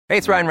Hey,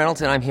 it's Ryan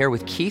Reynolds, and I'm here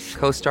with Keith,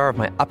 co-star of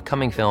my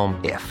upcoming film,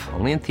 If,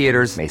 only in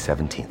theaters May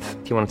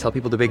 17th. Do you want to tell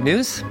people the big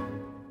news?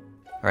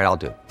 All right, I'll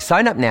do it.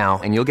 Sign up now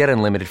and you'll get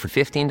unlimited for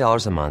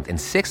 $15 a month and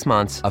 6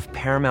 months of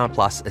Paramount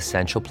Plus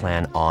Essential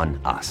Plan on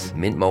us.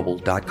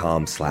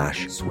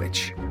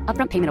 MintMobile.com/switch.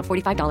 Upfront payment of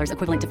 $45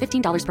 equivalent to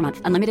 $15 per month.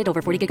 Unlimited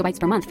over 40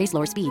 gigabytes per month. Face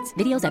lower speeds.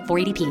 Videos at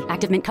 480p.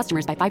 Active Mint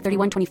customers by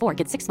 531.24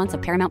 get 6 months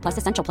of Paramount Plus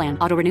Essential Plan.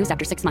 Auto renews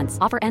after 6 months.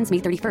 Offer ends May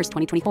 31st,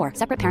 2024.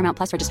 Separate Paramount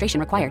Plus registration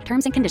required.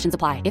 Terms and conditions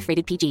apply if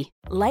rated PG.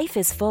 Life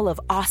is full of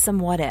awesome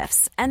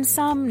what-ifs and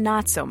some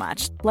not so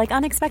much, like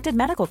unexpected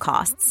medical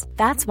costs.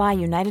 That's why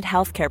United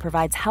Healthcare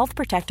provides Health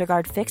Protector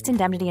Guard fixed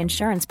indemnity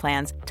insurance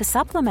plans to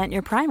supplement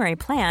your primary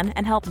plan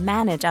and help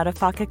manage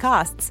out-of-pocket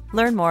costs.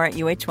 Learn more at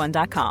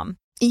UH1.com.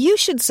 You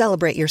should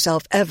celebrate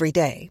yourself every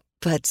day,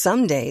 but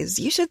some days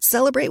you should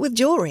celebrate with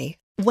jewelry.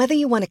 Whether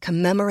you want to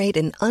commemorate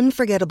an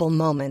unforgettable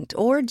moment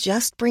or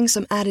just bring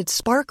some added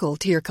sparkle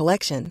to your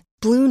collection,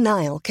 Blue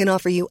Nile can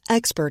offer you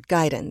expert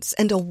guidance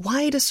and a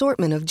wide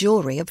assortment of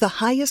jewelry of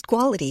the highest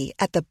quality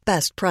at the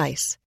best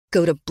price.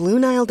 Go to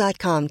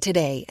BlueNile.com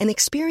today and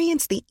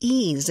experience the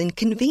ease and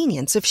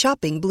convenience of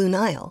shopping Blue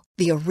Nile,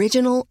 the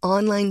original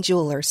online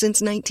jeweler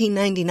since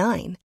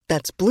 1999.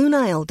 That's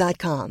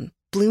BlueNile.com.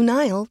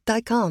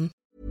 BlueNile.com.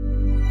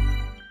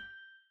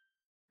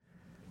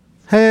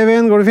 Hei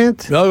Eivind, går det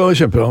fint? Ja, det går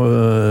kjempebra.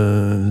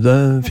 Det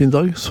en fin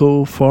dag,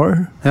 so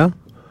far. Ja.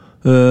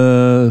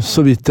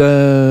 Så vidt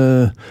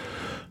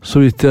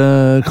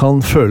jeg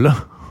kan føle.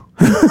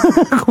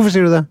 Hvorfor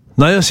sier du det?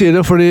 Nei, jeg sier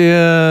det fordi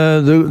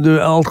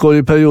alt går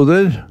i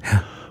perioder.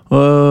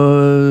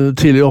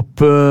 Tidlig opp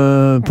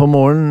på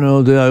morgenen,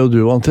 og det jo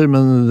du vant til,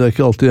 men det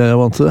ikke alltid jeg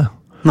vant til det.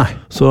 Nei.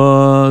 Så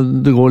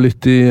det går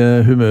litt i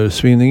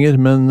humørsvingninger,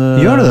 men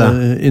gjør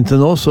det?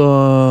 Inntil nå så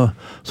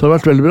har det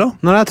vært veldig bra.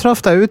 Når jeg traff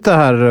deg ute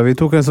her, vi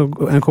tok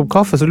en kopp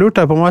kaffe, så lurte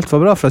jeg på om alt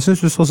var bra, for jeg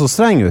synes du så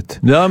streng ut.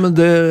 Ja, men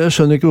jeg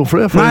skjønner ikke hvorfor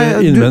det, for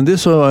innvendig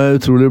så jeg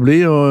utrolig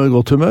blid og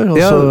godt humør, og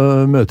så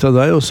møter jeg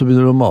deg, og så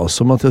begynner du å mase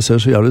om at jeg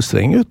ser så jævlig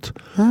streng ut.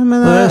 Ja, men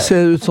jeg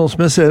ser ut sånn som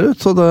jeg ser ut,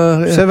 så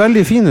det ser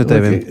veldig fin ut,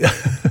 Eivind.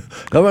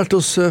 Jeg har vært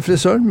hos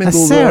frisøren, min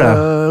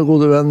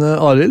gode venn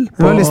Arild.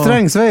 Veldig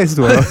streng sveis,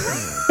 du har.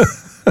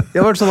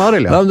 Jeg har vært sånn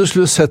Arild, ja. Nei, men du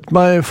skulle sett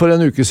meg for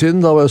en uke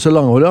siden, da var jeg så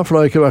langhåret, for da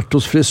har jeg ikke vært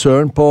hos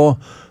frisøren på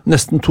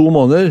nesten 2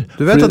 måneder.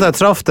 Du vet at jeg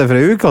traff deg for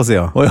en uke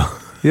siden? Åja.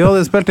 Vi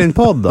hadde spilt inn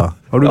podd da.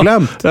 Har du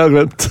glemt? Jeg har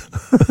glemt.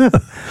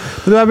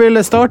 Jeg ville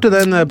starte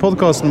den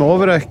podcasten med å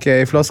overrekke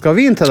en flaske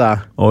vin til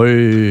deg. Oi.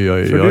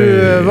 For du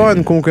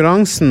vant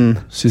konkurransen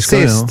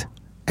sist.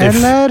 Ja.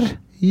 Eller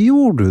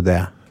gjorde du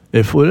det?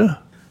 F-ordet.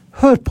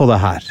 Hør på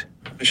det her.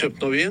 Jeg kjøpte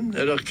noe vin,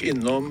 jeg rakk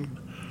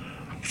innom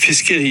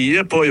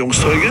fiskeriet på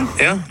Youngstorget.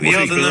 Ja, vi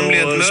hadde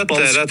nemlig et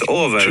møte rett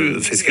over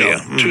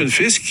fiskeriet. Ja,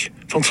 tunfisk,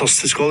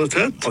 fantastisk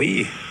kvalitet.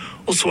 Oi.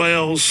 Og så var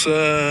jeg hos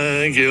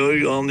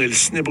Georg A.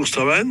 Nilsen i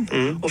Bogstadveien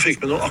og fikk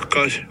med noe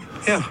akkar.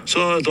 Ja. Så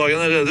dagen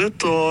reddet,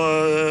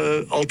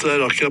 og alt det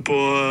rakk jeg på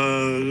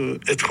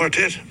et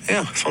kvarter.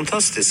 Ja,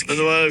 fantastisk. Men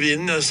det var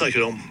vinen jeg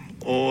snakker om.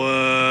 Og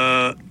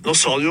nå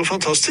sa du jo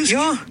fantastisk.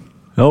 Ja.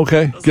 Ja,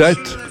 ok,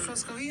 greit.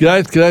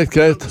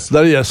 Greit. Så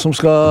det jeg som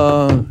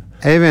skal...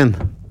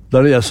 Eivind,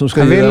 jeg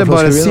ville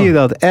bare si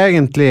det at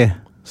egentlig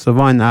så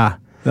vant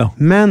jeg. Ja.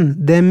 Men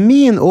det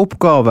min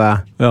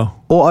oppgave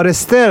å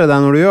arrestere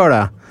deg når du gjør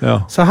det.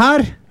 Ja. Så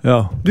her,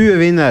 du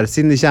vinner,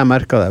 siden ikke jeg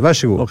merket det. Vær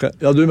så god. Okay.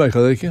 Ja, du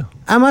merket det ikke?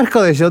 Jeg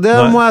merket det ikke, og det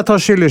må jeg ta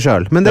skyld i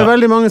selv. Men det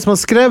veldig mange som har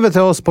skrevet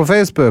til oss på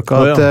Facebook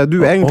at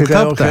du egentlig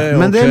tappte.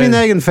 Men det min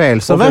egen feil,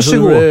 så vær så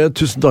god.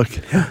 Tusen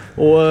takk.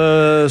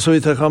 Og så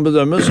vidt jeg kan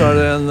bedømme, så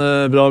det en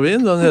bra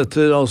vin. Den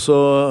heter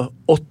altså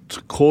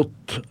Haute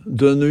Côte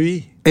de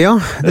Nuit. Ja,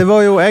 det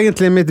var jo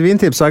egentlig mitt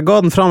vintips, så jeg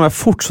ga den fra meg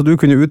fort så du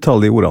kunne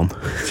uttale de ordene.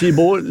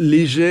 Thibaut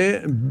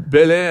Ligier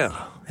Belair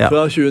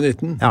fra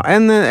 2019. Ja,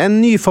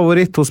 en ny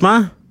favoritt hos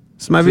meg,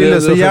 som jeg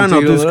ville så gjerne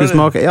at du skulle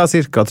smake. Ja,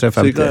 cirka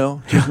 350. Cirka, ja.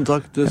 Tusen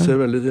takk, det ser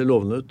veldig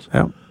lovende ut.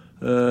 Ja.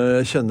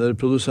 Jeg kjenner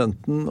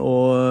produsenten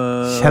og...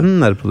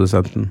 Kjenner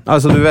produsenten?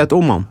 Altså, du vet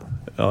om han?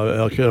 Ja, jeg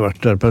har ikke vært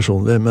der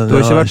personlig, men... Du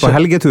har ikke vært på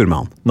helgetur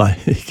med han? Nei,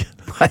 ikke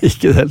i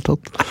det hele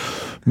tatt.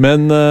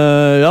 Men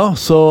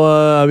så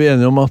vi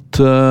enige om at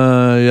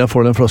jeg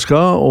får den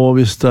flaska, og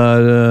hvis det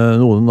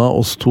noen av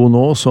oss to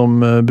nå som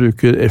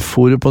bruker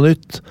F-ordet på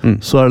nytt,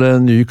 så det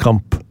en ny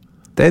kamp.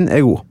 Den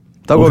god.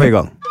 Da går vi i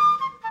gang.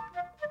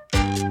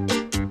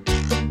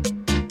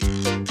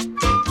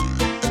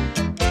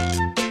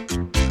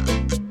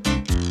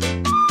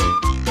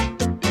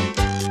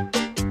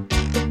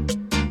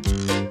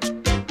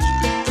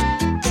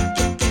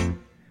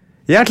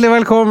 Hjertelig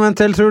velkommen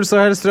til Truls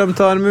og Hellstrøm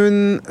tar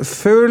munnen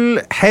full.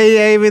 Hei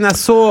Eivind, jeg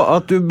så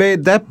at du ble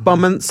deppa,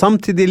 men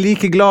samtidig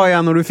like glad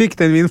igjen når du fikk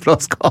den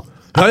vinflaska.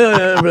 Ja,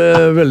 jeg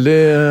ble veldig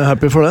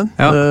happy for den.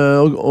 Ja.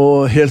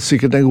 Og helt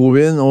sikkert en god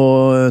vin,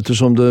 og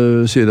ettersom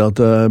du sier at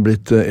det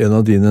blitt en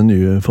av dine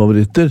nye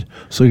favoritter,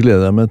 så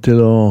gleder jeg meg til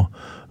å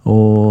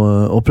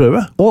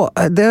prøve. Og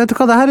vet du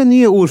hva, det her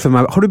nye ord for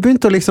meg. Har du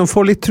begynt å liksom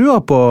få litt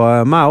trua på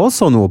meg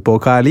også nå, på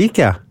hva jeg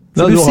liker?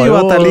 Så du sier jo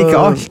at jeg liker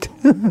alt.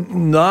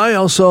 Nei,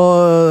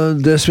 altså,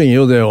 det svinger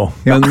jo det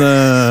også. Men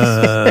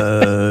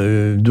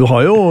du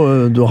har jo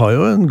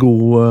en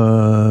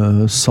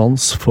god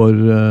sans for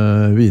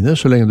viner,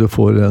 så lenge du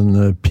får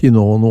en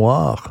Pinot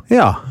Noir.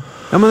 Ja,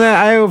 men jeg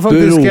har jo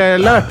faktisk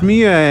lært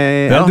mye.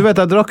 Du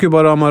vet, jeg drakk jo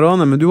bare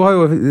Amarone, men du har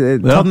jo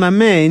tatt meg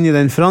med inn i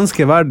den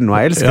franske verden,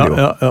 og jeg elsker det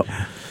jo.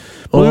 Ja.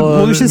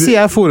 Må du ikke si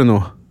jeg får det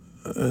nå?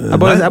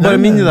 Jeg bare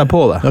minner deg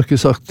på det. Jeg har ikke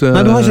sagt...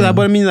 Nei, du har ikke det, jeg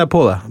bare minner deg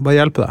på det. Bare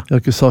hjelpe deg. Jeg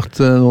har ikke sagt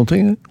noen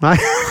ting. Nei.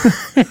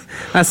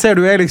 Jeg ser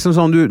du liksom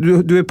sånn,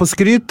 du på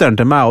skryteren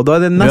til meg, og da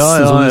det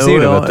nesten som du sier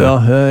det, vet du. Ja,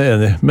 jeg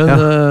enig. Men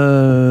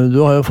du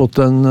har jo fått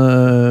en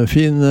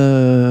fin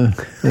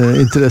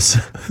interesse.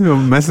 Du har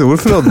mest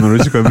ordforråd når du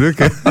ikke kan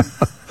bruke.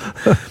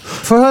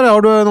 Få høre,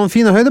 har du noen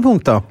fine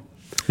høydepunkter?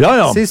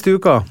 Ja.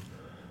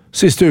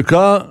 Siste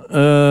uka,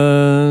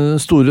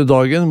 store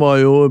dagen var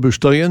jo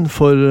bursdagen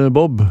for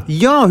Bob.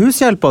 Ja,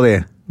 hushjelpa di.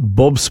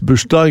 Bobs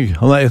bursdag.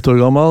 Han 1 år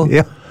gammel.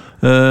 Ja.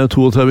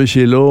 32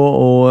 kilo,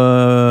 og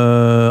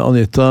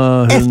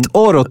Anita... 1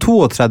 år og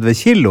 32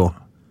 kilo?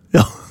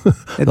 Ja,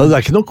 det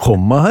ikke noe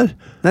komma her.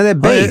 Nei,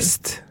 det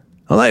beist.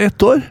 Han 1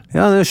 år.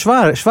 Ja, det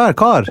svær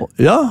kar.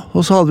 Ja,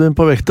 og så hadde vi den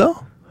på vekta.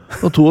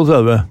 Og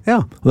 32.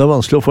 Ja. Og det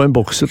vanskelig å få en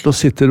bokser til å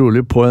sitte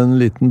rolig på en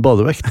liten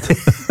badevekt.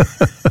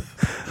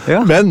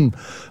 Ja. Men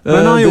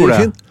han gjorde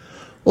det.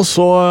 Og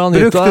så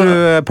Anita... Brukte du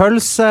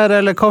pølser,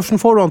 eller hvordan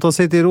får du han til å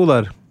sitte i ro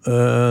der?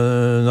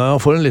 Nei,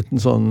 han får en liten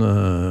sånn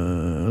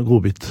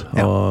godbit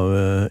av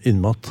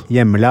innmat.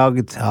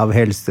 Hjemmelagd av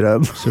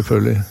Hellstrøm.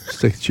 Selvfølgelig.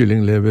 Stekt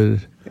kylling, lever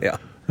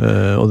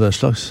og den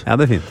slags. Ja,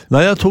 det fint.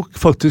 Nei, jeg tok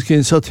faktisk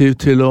initiativ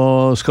til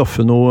å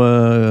skaffe noe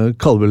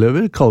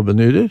kalvelever,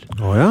 kalvenyrer.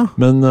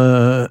 Men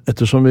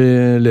ettersom vi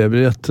lever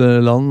i et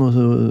land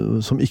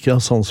som ikke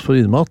har sans for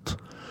innmat,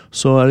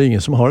 så det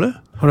ingen som har det.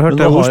 Har du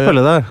hørt det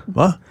ordspillet der?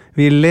 Hva?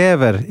 Vi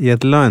lever i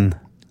et land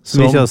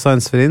som ikke har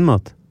sans for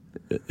innmat.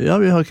 Ja,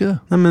 vi har ikke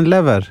det. Nei, men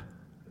lever.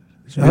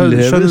 Skjønner du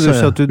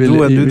ikke at du dro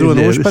en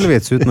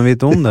ordspillvits uten å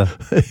vite om det?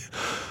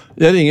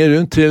 Jeg ringer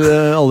rundt til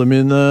alle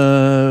mine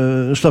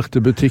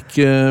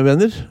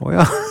slaktebutikkvenner.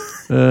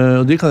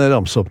 Og de kan jeg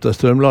ramse opp. Det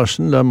Strøm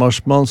Larsen, det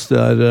Marsmanns,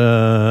 det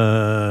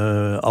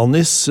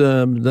Annis,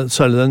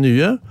 særlig den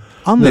nye.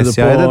 Annis,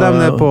 ja, er det dem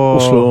nede på...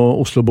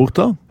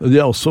 Oslobukta. De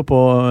også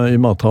i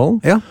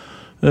mathallen. Ja.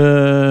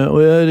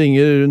 Og jeg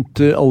ringer rundt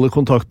til alle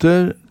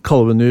kontakter,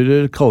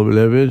 kalvenyrer,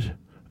 kalvelever,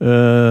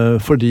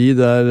 fordi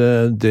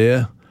det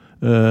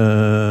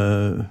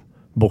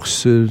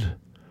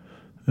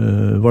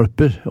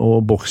bokservalper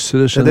og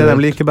boksere generelt. Det de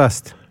liker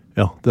best.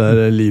 Ja,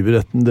 det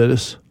livretten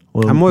deres.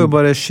 Jeg må jo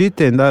bare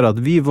skyte inn der at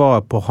vi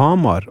var på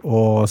Hamar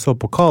og så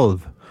på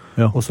kalv.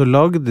 Ja. Og så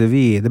lagde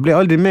vi, det ble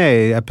aldri med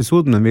i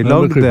episoden, men vi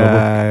lagde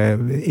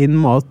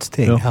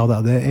innmat-ting. Ja,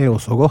 det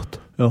jo så godt.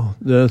 Ja,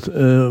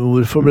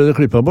 hvorfor ble det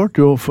klippet bort?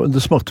 Jo,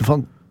 det smakte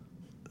flott.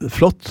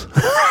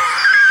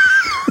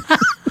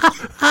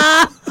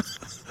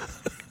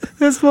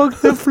 Det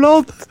smakte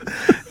flott!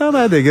 Ja,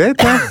 nei, det greit,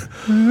 ja.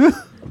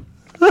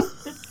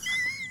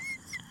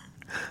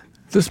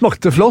 Det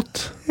smakte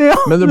flott,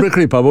 men det ble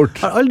klippet bort.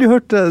 Jeg har aldri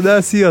hørt det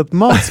jeg sier at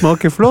mat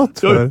smaker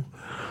flott før.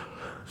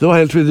 Det var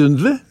helt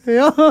vidunderlig.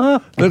 Ja.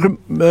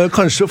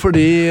 Kanskje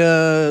fordi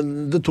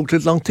det tok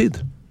litt lang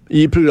tid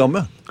i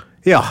programmet.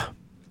 Ja.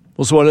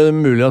 Og så var det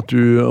mulig at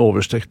du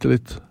overstekte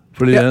litt.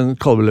 Fordi en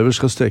kalvelever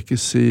skal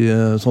stekes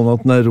sånn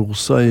at den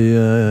rosa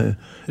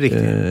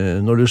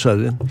når du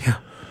skjærer inn. Ja.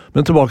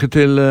 Men tilbake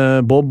til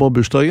Bob og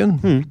bursdagen.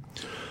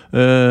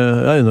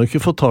 Jeg har ennå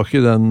ikke fått tak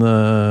i den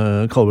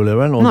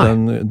kalveleveren og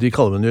de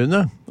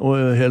kalvenyrene. Og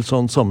helt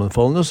sånn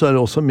sammenfallende så det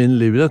også min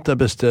livrett. Det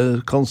beste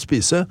jeg kan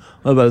spise.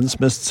 Det verdens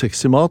mest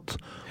sexy mat.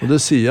 Og det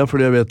sier jeg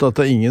fordi jeg vet at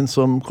det ingen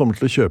som kommer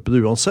til å kjøpe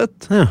det uansett.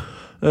 Ja.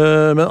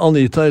 Men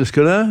Anita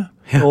elsker det.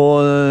 Ja.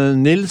 Og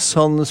Nils,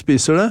 han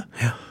spiser det.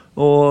 Ja.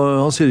 Og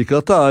han sier ikke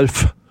at det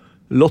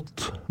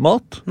flott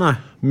mat. Nei.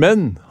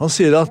 Men han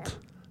sier at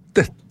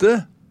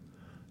dette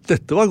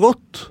var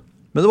godt,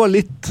 men det var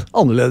litt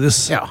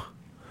annerledes. Ja.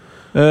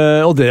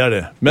 Og det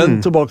det.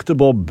 Men tilbake til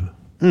Bob.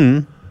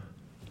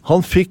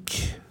 Han fikk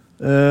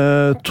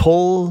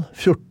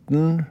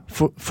 12-14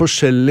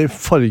 forskjellig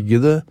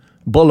fargede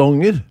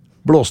ballonger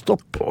blåst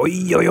opp.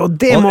 Oi,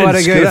 det må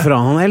være gøy for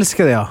han. Han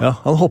elsker det, ja.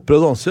 Han hopper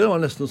og danser. Det var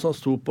nesten som han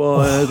sto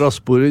på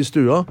glassbordet i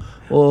stua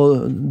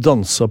og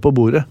dansa på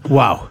bordet.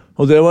 Wow.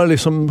 Og det var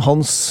liksom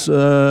hans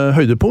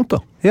høydepunkt,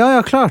 da. Ja,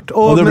 klart.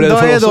 Men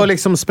da det å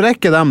liksom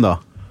sprekke dem, da.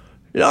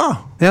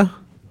 Ja. Ja.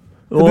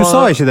 Du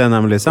sa ikke det,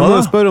 nemlig. Så jeg må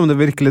jo spørre om det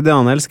virkelig det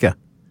han elsker.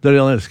 Det det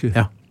han elsker.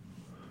 Ja.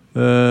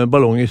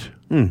 Ballonger.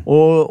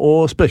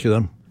 Og sprekke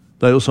dem.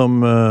 Det jo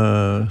som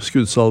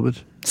skuddsalver.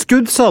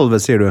 Skuddsalve,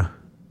 sier du?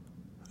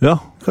 Ja.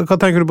 Hva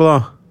tenker du på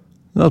da?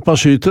 At man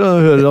skyter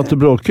og hører at det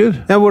bråker.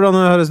 Ja, hvordan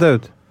høres det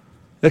ut?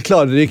 Jeg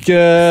klarer ikke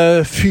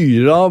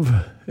fyre av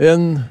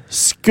en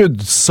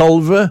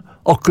skuddsalve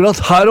akkurat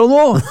her og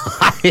nå.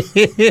 Nei!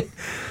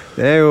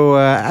 Det jo...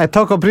 Jeg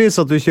takker pris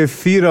at du ikke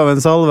fyrer av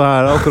en salve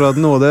her akkurat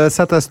nå. Det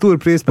setter jeg stor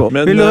pris på.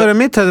 Men, vil du høre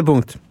mitt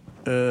høydepunkt?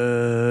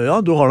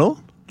 Ja, du har noe?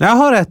 Jeg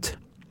har et.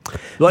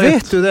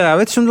 Vet du det? Jeg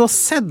vet ikke om du har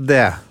sett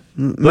det.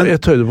 Det var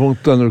ett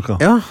høydepunkt denne uka.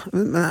 Ja,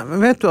 men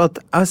vet du at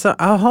jeg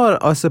har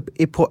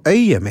på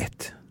øyet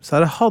mitt så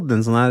har jeg hatt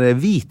en sånn her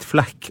hvit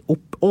flekk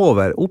oppi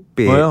der.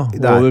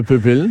 Over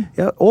pupillen?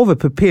 Ja, over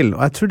pupillen.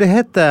 Og jeg tror det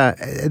heter,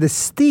 er det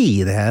sti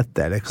det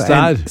heter? Eller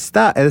hva?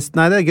 Stær?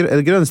 Nei, det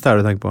er grønn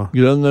stær du tenker på.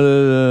 Grønn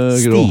eller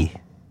grå?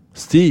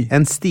 Sti?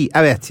 En sti,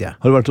 jeg vet ikke.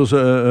 Har du vært hos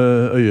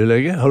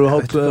øyelege? Har du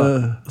hatt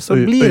så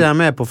blir jeg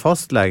med på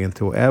fastlegen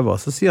til Eva,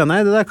 så sier han,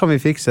 nei, det der kan vi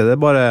fikse,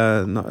 det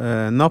bare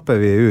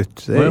napper vi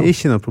ut. Det er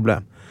ikke noe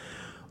problem.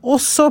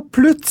 Og så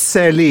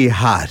plutselig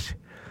her,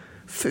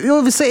 så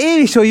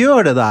er det ikke å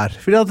gjøre det der,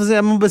 fordi at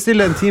jeg må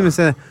bestille en time,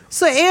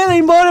 så er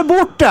den bare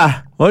borte!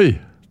 Oi!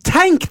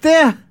 Tenk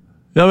det!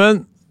 Ja,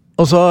 men,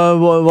 altså,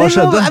 hva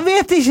skjedde? Jeg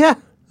vet ikke!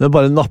 Det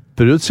bare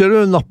napper ut, sier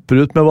du?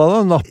 Napper ut med hva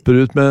da?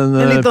 Napper ut med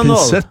en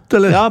pinsett,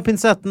 eller? Ja,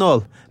 pinsettnål.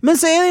 Men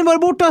så er den bare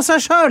borte av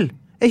seg selv!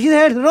 Er ikke det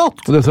helt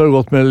rått? Og dette har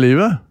gått med hele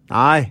livet?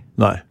 Nei.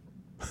 Nei.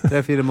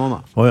 3-4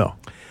 måneder. Åja.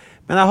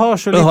 Men jeg har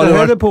så lite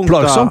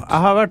høydepunkter.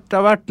 Jeg har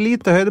vært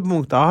lite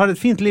høydepunkter. Jeg har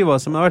et fint liv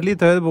også, men det har vært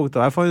lite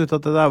høydepunkter. Jeg fant ut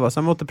at det der var,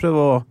 så jeg måtte prøve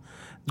å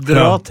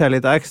dra til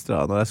litt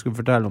ekstra når jeg skulle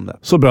fortelle om det.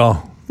 Så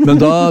bra. Men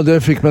det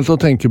fikk meg til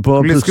å tenke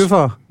på... Blir du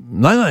skuffet?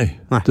 Nei.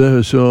 Det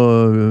høres jo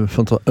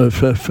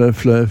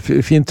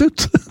fint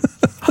ut.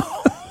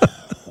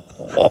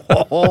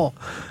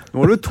 Nå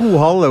har du 2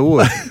 halve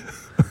ord.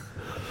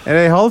 Er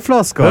det en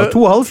halvflaske?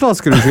 2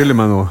 halvflasker du skylder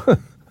meg nå.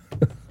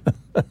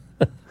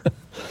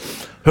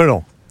 Hør nå.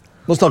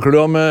 Nå snakker du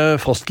om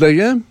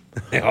fastlege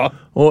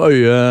og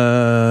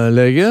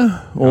øyelege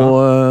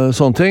og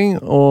sånne ting,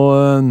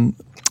 og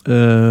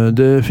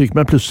det fikk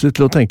meg plutselig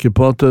til å tenke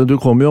på at du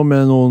kom jo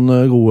med noen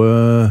gode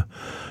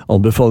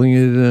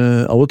anbefalinger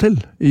av og til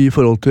i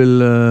forhold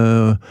til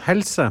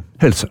helse.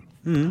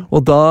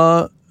 Og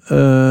da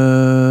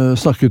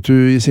snakket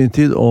du i sin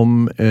tid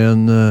om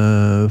en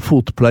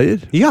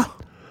fotpleier. Ja,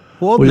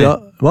 Odny.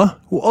 Hva?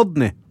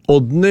 Odny.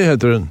 Odny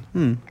heter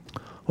hun.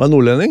 Var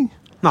nordlending?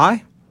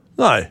 Nei,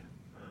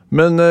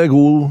 men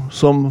god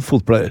som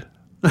fotpleier.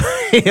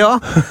 Ja,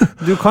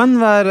 du kan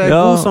være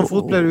god som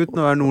fotpleier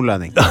uten å være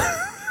nordlending.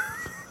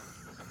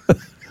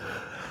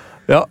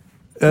 Ja.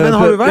 Men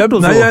har du vært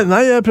hos henne?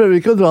 Nei, jeg prøver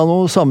ikke å dra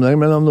noen sammenheng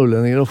mellom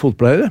nordlendinger og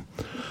fotpleiere.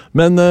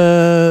 Men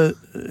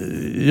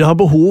jeg har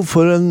behov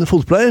for en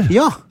fotpleier.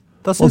 Ja,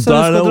 da synes jeg du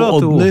skal dra til henne. Og da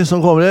er det Odny som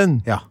kommer inn.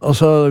 Ja.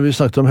 Altså, vi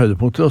snakket om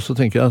høydepunkter, og så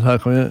tenker jeg at her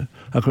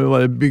kan vi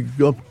bare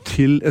bygge opp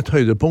til et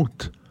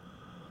høydepunkt.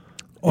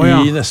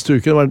 I neste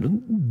uke. Det var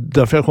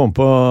derfor jeg kom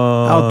på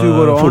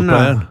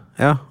fotpleieren.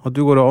 Ja, at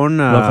du går og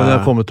ordner. Da kan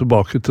jeg komme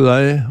tilbake til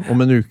deg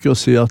om en uke og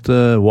si at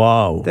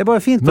wow. Det er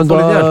bare fint å få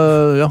litt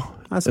hjelp. Ja.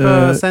 Jeg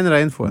skal sende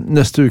deg infoen.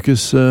 Neste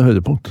ukes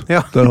høydepunkt.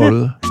 Ja. Der har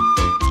du det.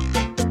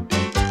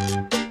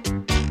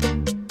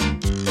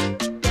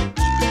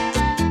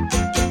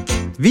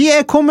 Vi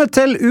er kommet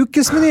til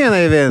ukesmenyen,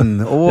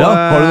 Eivind. Og,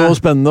 har du noe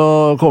spennende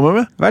å komme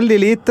med? Veldig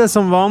lite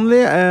som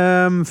vanlig,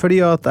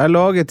 fordi at jeg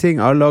lager ting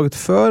jeg har laget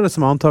før,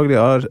 som jeg antagelig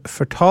har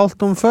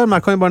fortalt om før, men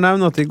jeg kan jo bare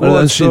nevne at i går... Er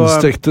det den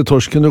skinnstekte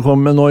torsken du kom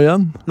med nå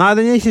igjen? Nei,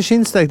 den er ikke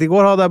skinnstekt. I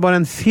går hadde jeg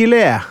bare en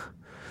filet.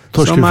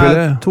 Torskefilet? Som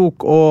jeg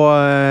tok og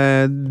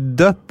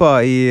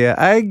døppa i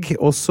egg,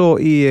 og så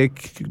i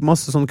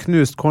masse sånn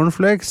knust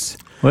cornflakes.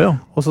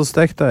 Og så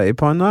stekte jeg i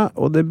panna,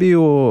 og det blir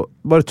jo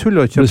bare tull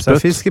å kjøpe seg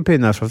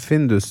fiskepinner fra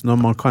Findus når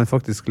man kan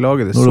faktisk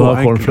lage det så enkelt og godt. Når du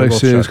har cornflakes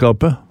i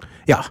skapet?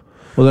 Ja.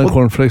 Og den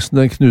cornflakesen,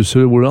 den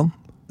knuser du hvordan?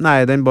 Nei,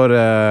 den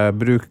bare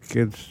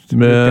bruker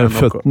med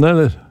føttene,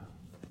 eller?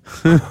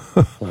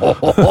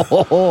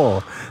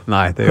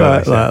 Nei, det gjør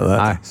jeg ikke.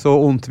 Nei, så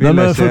ondt vil jeg ikke.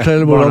 Men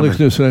fortell hvordan du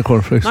knuser den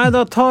cornflakesen. Nei,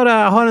 da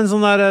jeg har en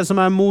sånn der som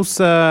jeg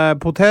moser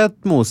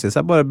potetmos i, så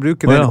jeg bare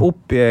bruker den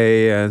opp i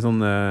en sånn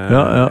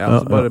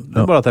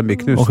bare at den blir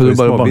knust. Og du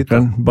bare banker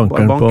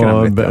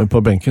den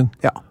på benken.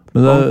 Ja.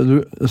 Men det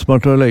er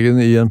smart å legge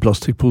den i en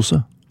plastikkpose.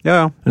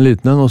 Ja. En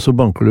liten en, og så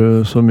banker du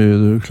så mye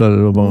du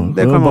klarer å banke.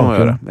 Det kan man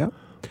gjøre, ja.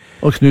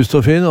 Og knust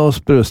og fin, og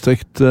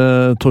sprøstekt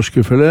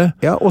torskefilet.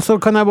 Ja, og så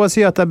kan jeg bare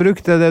si at jeg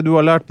brukte det du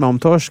har lært meg om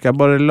torsk. Jeg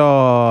bare la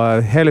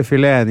hele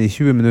fileten i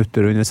 20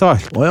 minutter under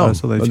salt. Det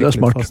er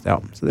smart. Ja,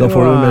 da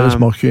får du mer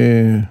smak i...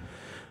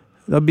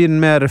 Da blir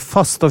den mer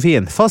fast og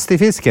fin. Fast i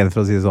fisken,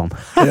 for å si det sånn.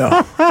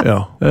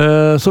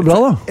 Så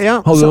bra da.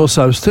 Hadde du noe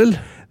saus til?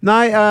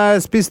 Nei,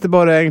 jeg spiste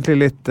bare egentlig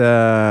litt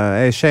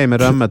en skje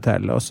med rømme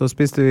til, og så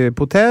spiste vi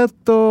potet,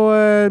 og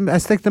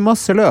jeg stekte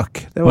masse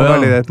løk. Det var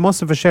veldig rett.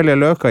 Masse forskjellige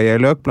løker i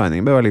en løkblanding.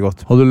 Det ble veldig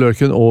godt. Hadde du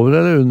løken over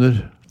eller under?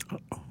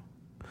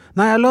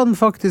 Nei, jeg la den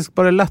faktisk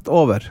bare lett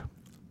over.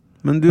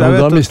 Men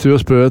da mister vi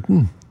jo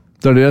sprøheten.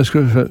 Det er det jeg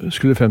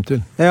skulle frem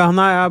til. Ja,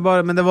 nei,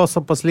 men det var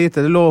såpass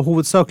lite. Det lå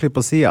hovedsakelig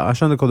på siden.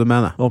 Jeg skjønner hva du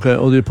mener. Ok,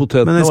 og de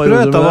potetene... Men den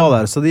sprøta var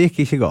der, så det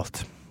gikk ikke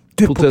galt.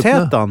 Du,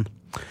 potetene!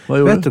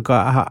 Vet du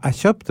hva, jeg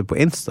kjøpte på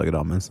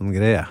Instagram en sånn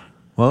greie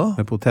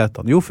med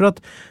potetene. Jo, for at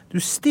du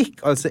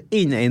stikker altså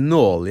inn en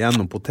nål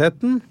gjennom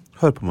poteten.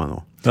 Hør på meg nå.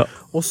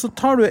 Og så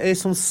tar du en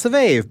sånn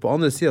sveiv på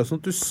andre siden,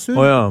 sånn at du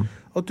surrer.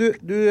 at du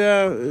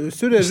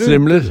surrer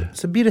Strimler. rundt,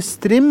 så blir det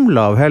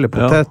strimler av hele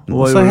poteten. Ja,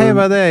 og så heiv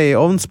jeg det I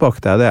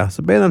ovnsbakte jeg det.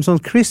 Så ble de sånn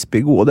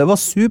crispy gode, og det var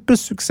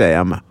supersuksess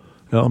hjemme.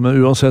 Ja, men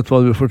uansett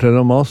hva du forteller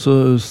om mat, så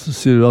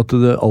sier du at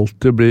det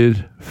alltid blir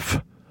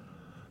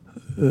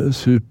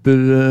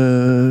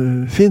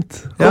superfint.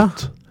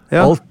 Godt.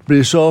 Ja. Alt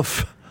blir så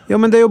Ja,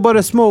 men det jo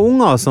bare små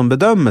unger som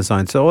bedømmer,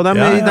 sant? Og de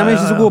er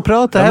ikke så gode å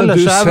prate heller,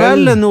 men så jeg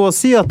velger nå å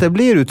si at det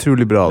blir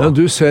utrolig bra. Da. Ja,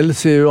 du selv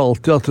sier jo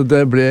alltid at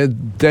det ble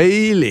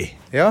deilig.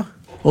 Ja.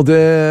 Og det,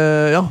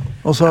 ja,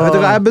 altså...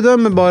 Jeg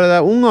bedømmer bare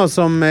det unger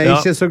som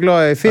ikke er så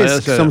glad I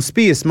fisk, som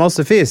spiser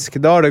masse fisk,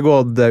 da har det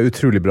gått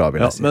utrolig bra,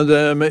 vil jeg si.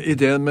 Men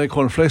ideen med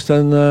cornflakes,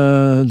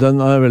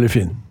 den veldig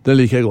fin. Den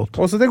liker jeg godt.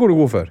 Og så det går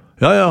du god for?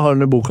 Ja, jeg har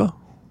den I boka.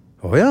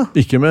 Ja.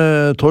 Ikke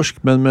med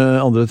torsk, men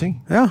med andre ting.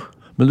 Ja.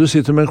 Men du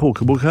sitter med en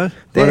kokebok her.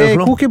 Hva det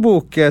en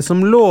kokebok som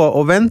lå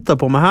og ventet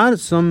på meg her,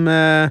 som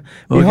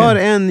vi har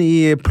en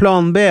I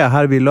plan B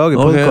her vi lager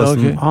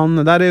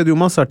podcasten. Der det jo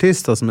masse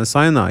artister som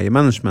signet I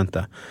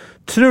managementet.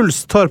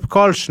 Truls Torp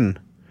Karlsen.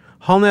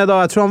 Han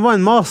da, jeg tror han var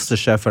en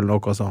masterchef eller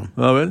noe sånt.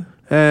 Ja vel.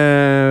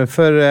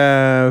 Altså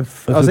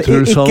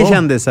ikke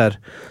kjendiser.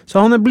 Så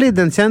han blitt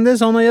en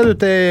kjendis, han har gitt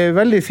ut en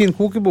veldig fin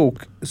kokebok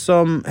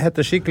som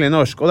heter Skikkelig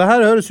norsk. Og det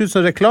her høres ut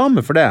som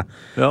reklame for det.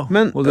 Ja,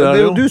 men og det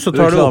jo du som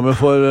tar det opp. Reklame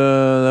for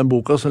den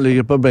boka som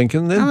ligger på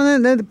benken din. Ja,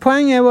 men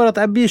poenget var at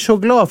jeg blir så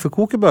glad for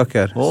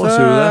kokebøker.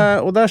 Sier du det?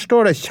 Og der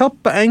står det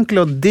kjappe, enkle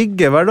og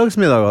digge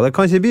hverdagsmiddager. Det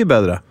kan ikke bli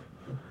bedre.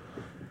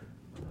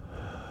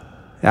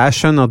 Jeg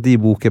skjønner at de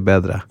boker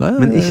bedre,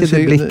 men ikke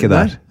det blikket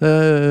der.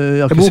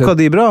 Boka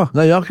de bra?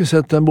 Nei, jeg har ikke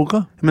sett den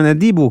boka. Men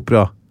de bok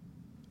bra?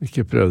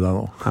 Ikke prøv deg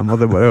nå. Jeg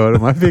måtte bare høre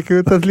om jeg fikk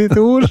ut et lite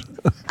ord.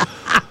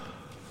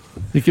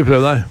 Ikke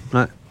prøv deg.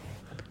 Nei.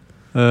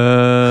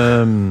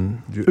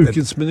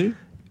 Ukens meny.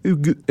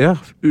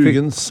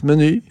 Ukens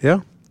meny. Ja,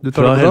 du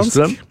tar fra det på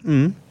dansk.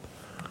 Hellstrøm.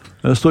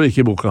 Det står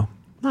ikke I boka.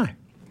 Nei.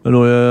 Det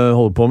noe jeg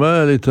holder på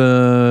med, et lite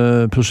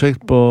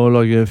prosjekt på å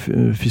lage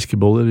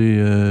fiskeboller I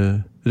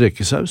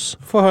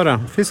rekesaus. Få høre.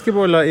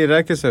 Fiskeboller I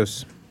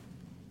rekesaus.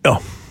 Ja.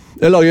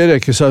 Jeg lager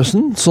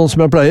rekesausen, sånn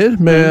som jeg pleier,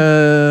 med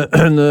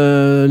en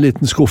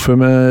liten skuffe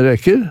med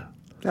reker.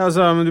 Ja,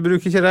 altså, men du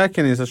bruker ikke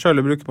reken I seg selv,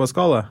 du bruker på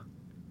skallet?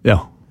 Ja.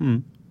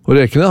 Og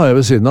rekene har jeg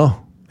ved siden av.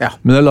 Ja.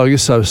 Men jeg lager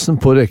sausen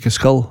på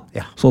rekeskall.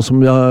 Ja. Sånn som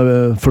jeg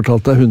har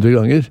fortalt deg 100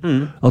 ganger.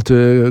 At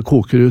du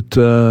koker ut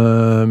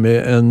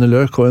med en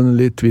løk og en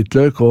litt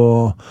hvitløk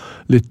og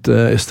litt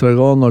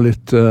estragon og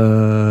litt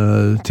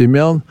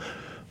timian.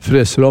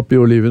 Freser opp I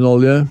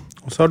olivenolje.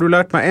 Og så har du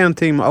lært meg en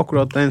ting med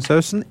akkurat den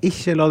sausen.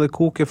 Ikke la det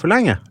koke for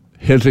lenge.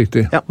 Helt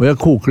riktig. Ja. Og jeg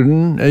koker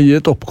den, jeg gir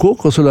et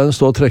oppkok, og så lar den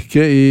stå og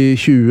trekke I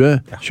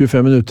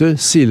 20-25 minutter.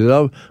 Siler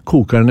av,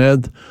 koker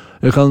ned.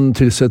 Jeg kan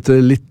tilsette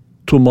litt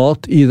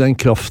tomat I den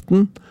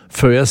kraften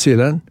før jeg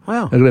siler den.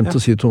 Jeg glemte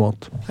å si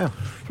tomat.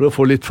 For å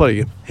få litt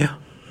farge. Ja.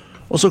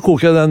 Og så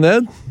koker jeg den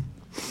ned.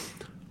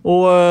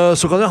 Og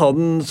så kan jeg ha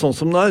den sånn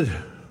som den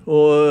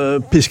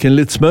Og piske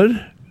inn litt smør.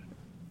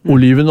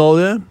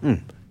 Olivenolje.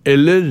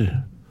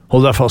 Eller,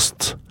 hold deg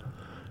fast,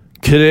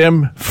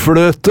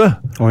 kremfløte.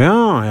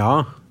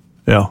 Ja.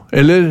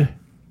 Eller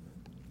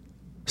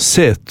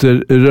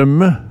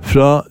seterrømme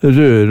fra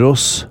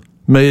Røros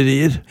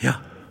meierier. Ja.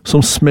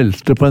 Som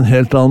smelter på en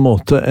helt annen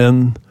måte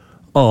enn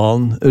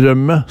annen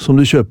rømme som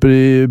du kjøper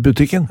I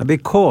butikken. Jeg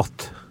blir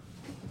kåt.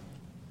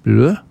 Blir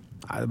du det?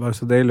 Nei, det bare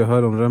så deilig å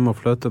høre om rømme og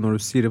fløte når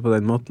du sier det på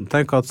den måten.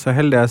 Tenk at så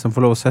heldig jeg som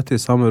får lov å sette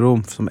I samme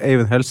rom som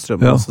Eivind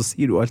Hellstrøm, og så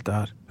sier du alt det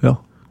her. Ja.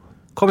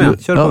 Kom igjen,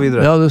 kjør på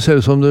videre. Ja, det ser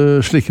ut som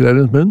du slikker deg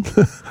rundt munnen.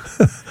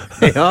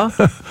 Ja.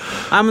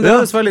 Nei, men det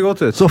høres veldig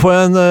godt ut. Så får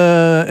jeg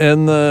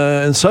en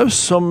saus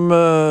som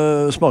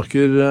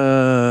smaker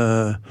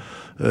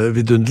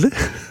vidunderlig.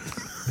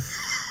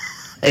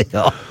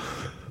 Ja.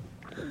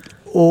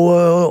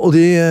 Og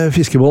de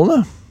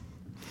fiskebollene,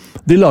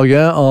 de lager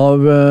jeg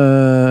av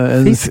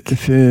en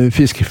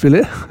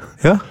fiskefilet.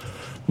 Ja.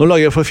 Nå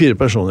lager jeg for 4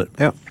 personer.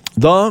 Ja.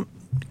 Da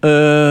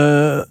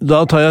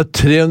tar jeg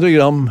 300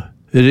 gram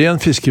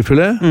ren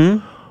fiskefilet,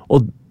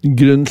 og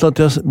grunnen til at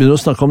jeg begynner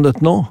å snakke om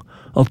dette nå,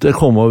 at jeg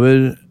kom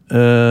over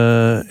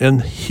en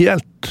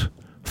helt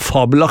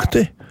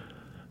fabelaktig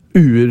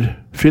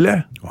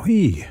urfilet.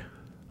 Oi!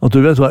 At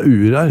du vet hva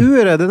ur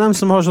Ur det dem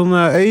som har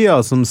sånne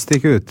øyne som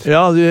stikker ut.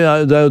 Ja,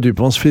 det jo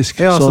dypvannsfisk.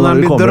 Ja, så når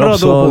de blir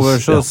dratt oppover,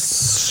 så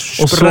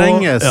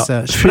sprenges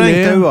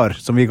sprengt øyne,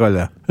 som vi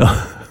kaller det.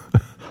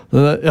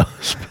 Ja.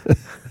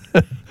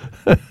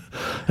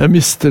 Jeg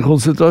mister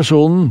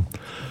konsentrasjonen.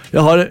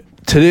 Jeg har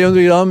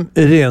 300 gram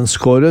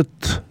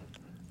renskåret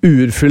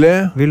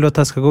urfilet. Vil du at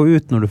jeg skal gå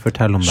ut når du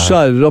forteller om det her?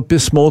 Skjærer opp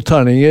I små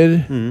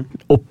terninger,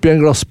 opp I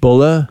en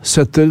glassbolle,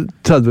 setter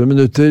 30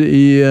 minutter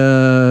I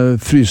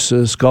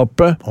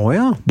fryseskapet,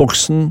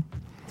 boksen,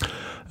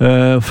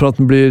 for at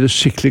den blir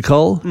skikkelig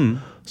kald.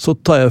 Så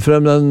tar jeg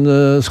frem den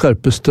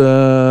skarpeste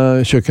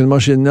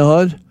kjøkkenmaskinen jeg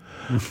har,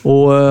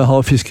 og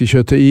har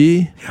fiskekjøttet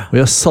I,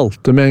 og jeg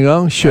salter med en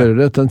gang, kjører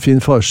det til en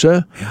fin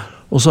farse,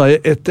 og så har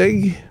jeg 1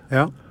 egg,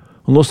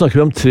 og nå snakker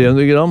vi om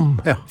 300 gram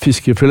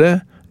fiskefilet,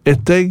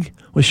 1 egg,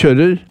 og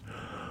kjører,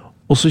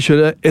 og så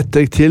kjører jeg ett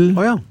egg til,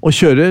 og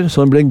kjører,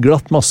 så det blir en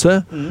glatt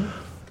masse.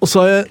 Og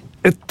så har jeg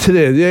et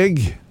tredje egg.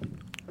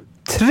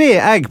 3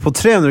 egg på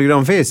 300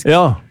 gram fisk?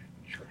 Ja.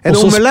 En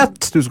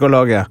omelett du skal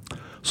lage?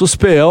 Så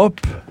sper jeg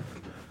opp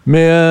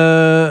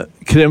med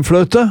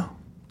kremfløte.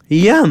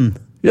 Igjen?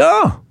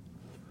 Ja!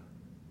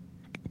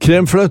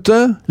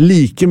 Kremfløte,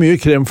 like mye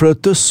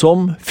kremfløte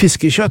som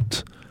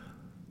fiskekjøtt.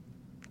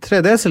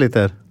 3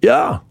 desiliter?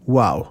 Ja!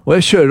 Wow. Og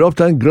jeg kjører opp,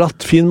 det er en glatt,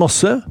 fin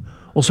masse,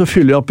 og så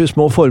fyller jeg opp i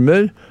små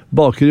former,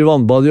 baker i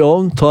vannbad i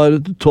ovn, tar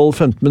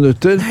 12-15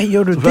 minutter. Nei,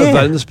 gjør du det? Det er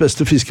verdens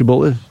beste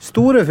fiskeboller.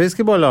 Store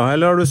fiskeboller,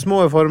 eller har du små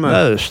former? Det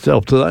er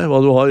opp til deg, hva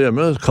du har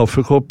hjemme.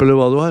 Kaffekopp eller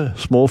hva du har.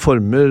 Små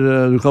former,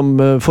 du kan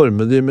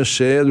forme de med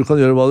skje, du kan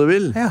gjøre hva du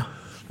vil. Ja.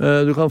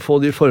 Du kan få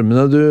de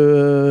formene du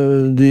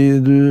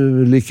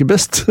liker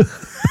best.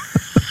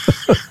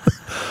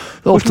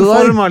 Hvilke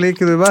former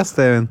liker du best,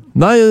 Eivind?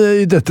 Nei,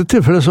 i dette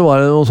tilfellet så var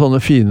det noen sånne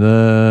fine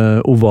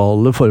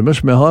ovale former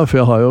som jeg har, for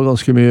jeg har jo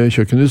ganske mye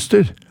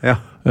kjøkkenutstyr. Ja.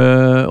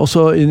 Og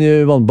så inn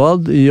i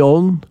vannbad, i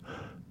ovn,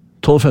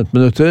 12-15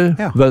 minutter,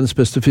 verdens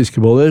beste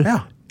fiskeboller. Ja.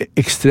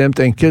 Ekstremt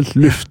enkelt,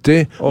 luftig,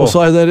 og så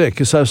har jeg den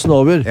rekesausen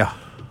over. Ja.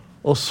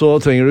 Og så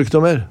trenger du ikke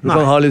noe mer. Du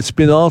kan ha litt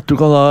spinat, du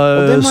kan ha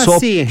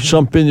sopp,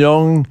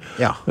 champignon,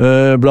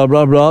 bla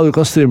bla bla. Du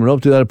kan strimle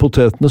opp de der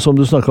potetene som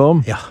du snakket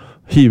om. Ja.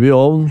 Hive i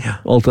ovn,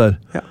 alt der.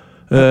 Ja.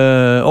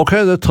 Ok,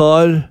 det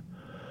tar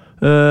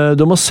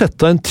du må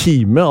sette en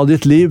time av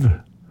ditt liv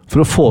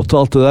for å få til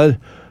alt det der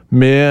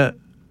med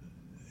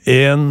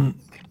en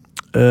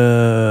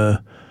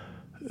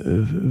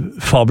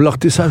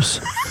fabelaktig saus.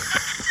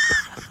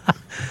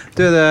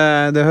 Du,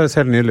 det høres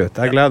helt nydelig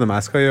ut. Jeg gleder meg,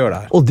 jeg skal gjøre det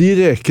her. Og de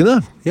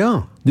rekene,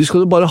 de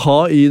skal du bare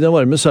ha i den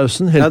varme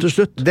sausen helt til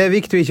slutt. Det er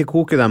viktig å ikke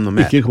koke dem noe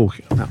mer. Ikke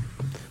koke. Ja.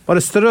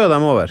 Bare strø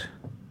dem over.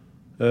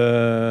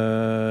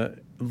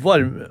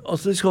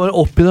 Altså de skal være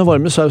oppi den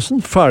varme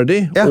sausen,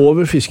 ferdig,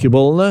 over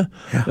fiskebollene.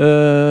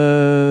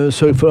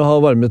 Sørg for å ha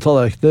varme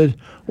tallerkener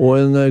og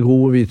en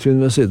god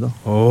hvitvin ved siden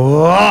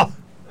av.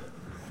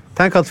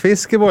 Tenk at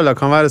fiskeboller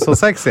kan være så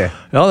sexy.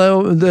 Ja,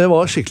 det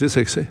var skikkelig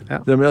sexy,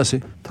 det må jeg si.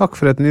 Takk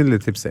for et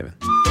nydelig tips, Eivind.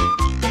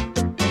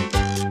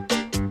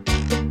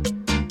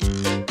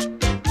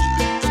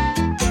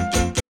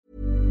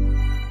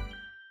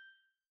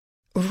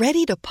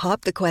 Ready to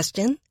pop the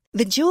question?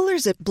 The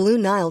jewelers at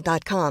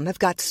BlueNile.com have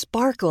got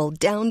sparkle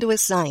down to a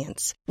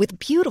science with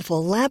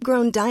beautiful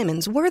lab-grown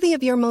diamonds worthy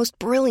of your most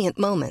brilliant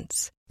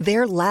moments.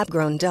 Their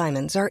lab-grown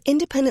diamonds are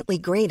independently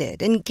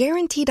graded and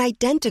guaranteed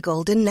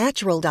identical to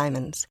natural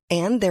diamonds,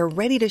 and they're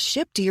ready to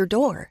ship to your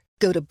door.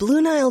 Go to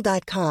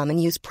BlueNile.com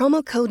and use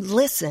promo code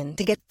LISTEN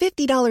to get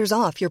 $50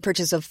 off your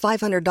purchase of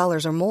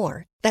 $500 or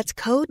more. That's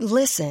code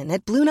LISTEN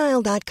at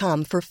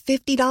BlueNile.com for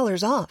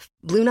 $50 off.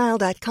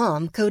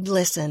 BlueNile.com, code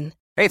LISTEN.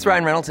 Hey, it's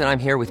Ryan Reynolds, and I'm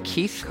here with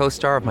Keith,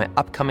 co-star of my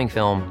upcoming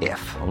film,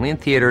 If, only in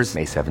theaters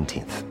May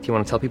 17th. Do you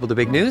want to tell people the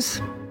big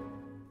news?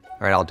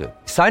 All right, I'll do it.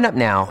 Sign up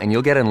now and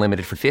you'll get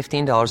unlimited for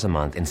 $15 a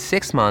month and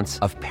 6 months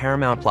of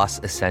Paramount Plus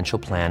Essential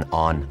Plan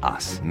on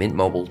us.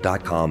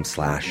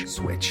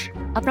 MintMobile.com/switch.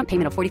 Upfront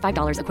payment of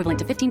 $45 equivalent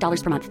to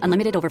 $15 per month.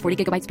 Unlimited over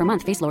 40 gigabytes per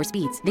month. Face lower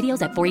speeds.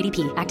 Videos at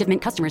 480p. Active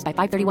Mint customers by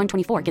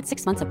 531.24 get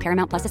 6 months of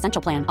Paramount Plus Essential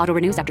Plan. Auto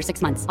renews after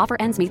 6 months. Offer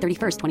ends May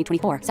 31st,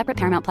 2024. Separate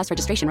Paramount Plus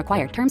registration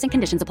required. Terms and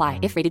conditions apply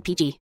if rated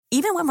PG.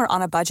 Even when we're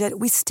on a budget,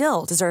 we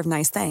still deserve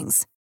nice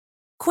things.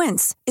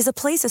 Quince is a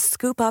place to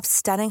scoop up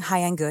stunning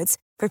high-end goods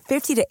for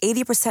 50 to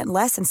 80%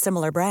 less than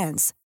similar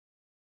brands.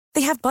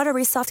 They have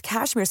buttery soft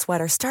cashmere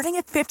sweaters starting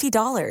at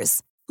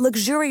 $50,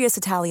 luxurious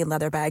Italian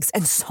leather bags,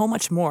 and so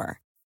much more.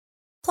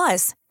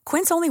 Plus,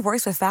 Quince only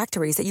works with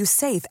factories that use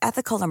safe,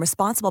 ethical, and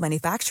responsible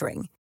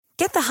manufacturing.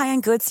 Get the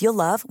high-end goods you'll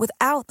love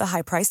without the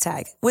high price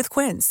tag with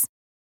Quince.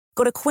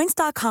 Go to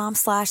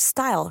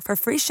quince.com/style for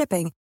free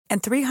shipping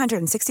and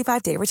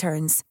 365-day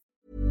returns.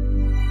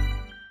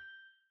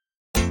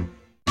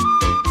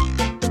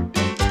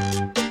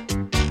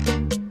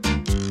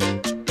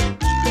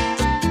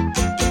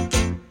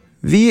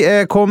 Vi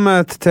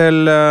kommet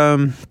til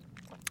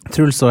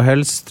Truls og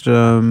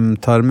Hellstrøm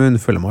tar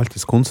munnfull. Jeg må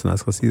alltid skonse når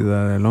jeg skal si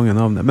det lange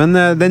navnet. Men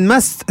den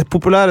mest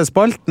populære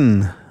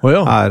spalten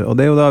her, og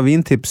det er jo da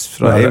vintips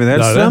fra Eivind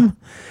Hellstrøm.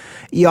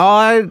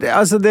 Ja,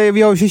 altså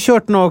vi har jo ikke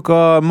kjørt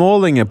noen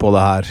målinger på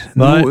det her.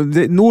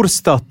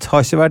 Norstat har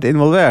ikke vært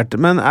involvert,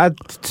 men jeg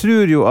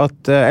tror jo at,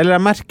 eller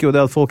jeg merker jo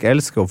det at folk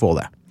elsker å få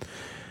det.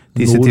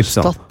 Disse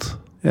tipsene. Norstat?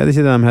 Ja, det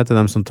er ikke det de heter,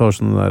 de som tar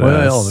sånne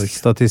der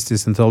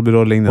Statistisk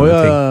sentralbyrå-lignende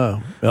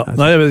ting. Ja.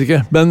 Nei, jeg vet ikke.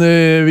 Men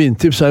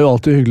vintips er jo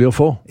alltid hyggelig å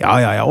få.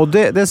 Ja. Og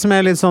det som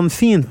er litt sånn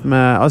fint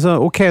med, altså,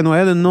 ok, nå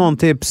er det noen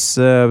tips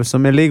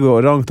som ligger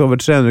og rangt over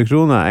 300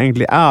 kroner,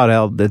 egentlig har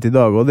hatt det i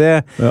dag, og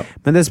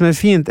men det som er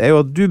fint er jo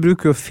at du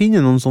bruker å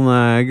finne noen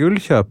sånne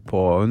gullkjøp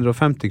på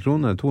 150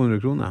 kroner, 200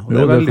 kroner, og det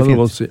er veldig fint. Det kan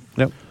du godt si.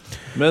 Ja.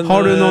 Men,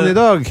 har du noen i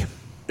dag?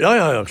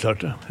 Ja,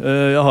 klart det.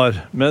 Jeg har.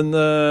 Men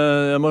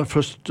jeg må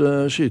først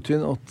skyte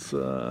inn at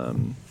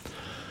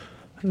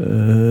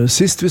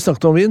sist vi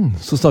snakket om vin,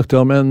 så snakket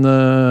jeg om en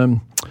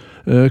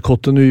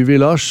Côte Nuit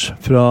Village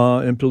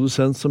fra en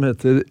produsent som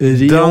heter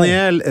Rion.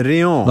 Daniel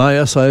Rion. Nei,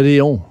 jeg sa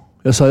Rion.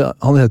 Jeg sa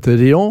han heter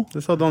Rion.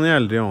 Du sa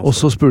Daniel Rion. Og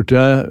så spurte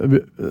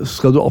jeg,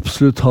 skal du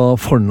absolutt ha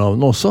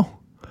fornavnet også?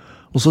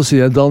 Og så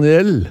sier jeg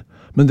Daniel,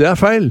 men det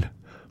feil.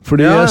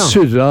 Fordi jeg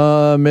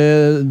surra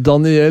med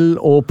Daniel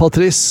og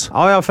Patrice.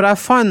 Ja, for jeg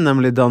fant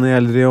nemlig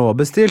Daniel Rion.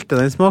 Bestilte,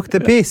 den smakte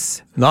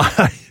piss. Nei,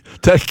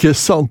 det ikke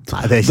sant.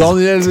 Nei, det ikke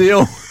Daniel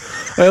Rion.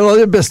 En av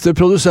de beste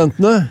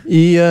produsentene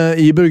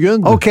i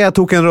Burgund. Ok, jeg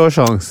tok en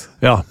råsjans.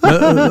 Ja,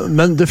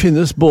 men det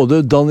finnes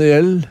både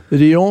Daniel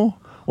Rion,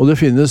 og det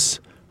finnes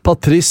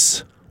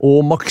Patrice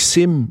og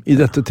Maxim i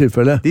dette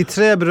tilfellet. De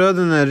 3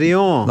 brødrene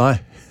Rion. Nei,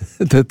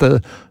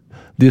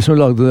 de som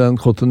lagde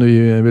den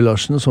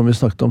Cotonou-villagen som vi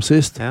snakket om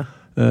sist. Ja.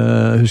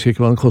 Husker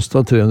ikke hva den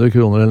kostet, 300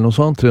 kroner eller noe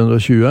sånt,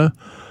 320.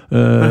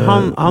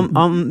 Men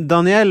han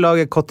Daniel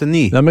lager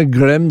Cotonou. Nei, men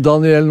glem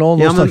Daniel nå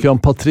snakker jeg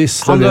om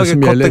Patrice. Han lager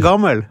Cotte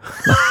Gammel.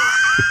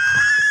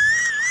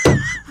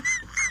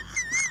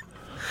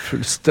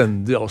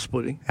 Fullstendig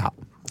avsporing. Ja,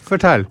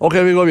 fortell. Ok,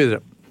 vi går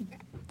videre.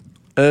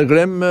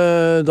 Glem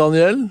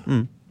Daniel.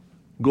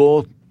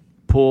 Gå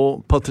på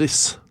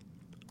Patrice.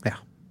 Ja.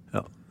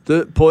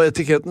 På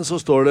etiketten så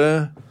står det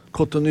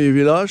Cotonou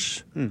Village,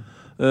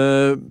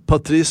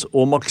 Patrice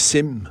og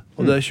Maxim.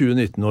 Og det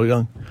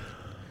 2019-årgang.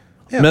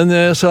 Ja. Men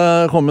så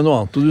kommer noe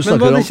annet. Og du men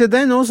var det ikke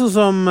den også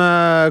som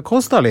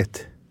kostet litt?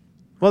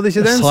 Var det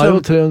ikke den som... Jeg sa jo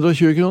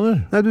 320 kroner.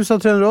 Nei, du sa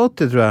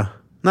 380, tror jeg.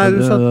 Nei, du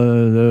sa...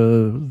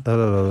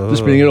 Det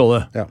spiller ingen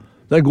rolle. Ja.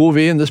 Det god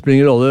vin, det spiller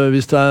ingen rolle.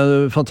 Hvis det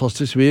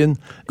fantastisk vin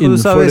hva du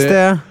sa hvis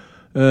det?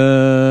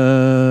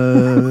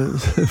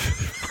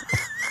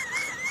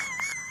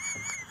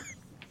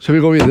 Skal vi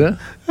gå videre?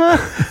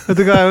 Vet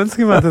du hva jeg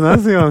ønsker meg til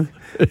neste gang?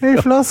 En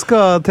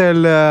flaske til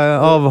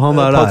av han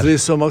der.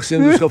 Patrice og Maxim,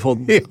 du skal få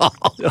den.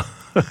 Ja.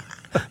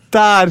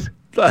 Der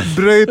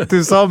brøt du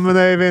sammen,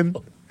 Eivind.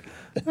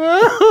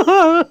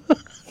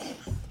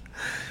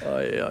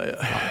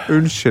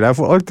 Unnskyld, jeg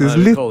får alltid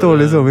litt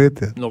dårlig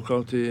samvittighet.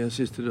 Knockout i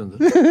siste runde.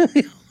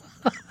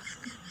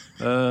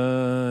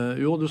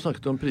 Jo, du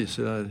snakket om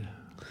priser her.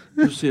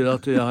 Du sier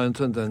at jeg har en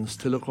tendens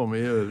til å komme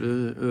i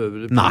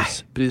øvre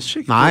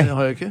prissjikt. Nei. Det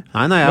har jeg ikke.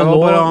 Nei, jeg var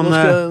bare han...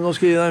 Nå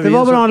skal jeg gi deg en vin. Det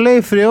var bare han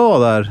Leif Riå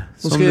der.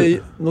 Nå skal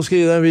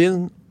jeg gi deg en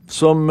vin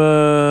som...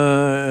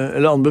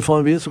 Eller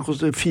anbefale en vin som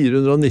koster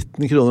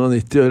 419 kroner og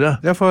 90 øre.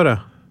 Ja, for det.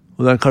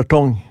 Og det en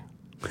kartong.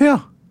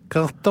 Ja,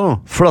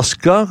 kartong.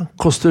 Flaska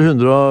koster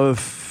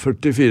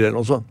 144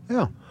 eller noe sånt.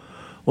 Ja.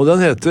 Og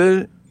den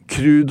heter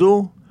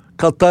Crudo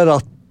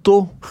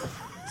Catarato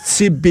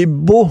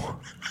Cibibbo.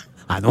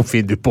 Nei, nå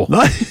finner du på.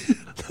 Nei.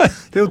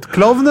 Det jo et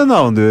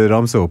klovnenavn du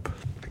ramser opp.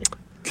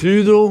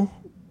 Crudo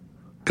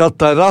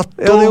Catarato.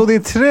 Ja, det jo de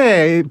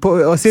 3 på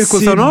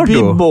Circus Arnardo.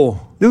 Cibibbo.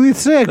 Det jo de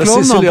 3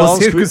 klovnene på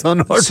Circus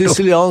Arnardo.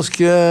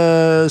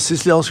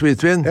 Siciliansk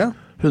hvitvin. Ja.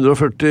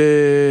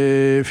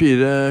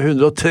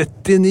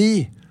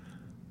 139.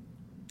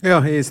 Ja,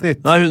 i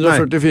snitt. Nei,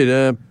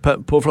 144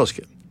 på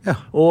flaske. Ja.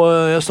 Og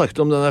jeg snakket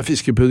om denne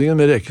fiskepuddingen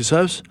med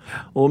rekesaus,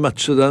 og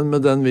matche den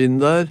med den vinen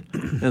der,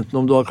 enten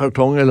om du har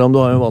kartong eller om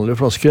du har en vanlig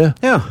flaske.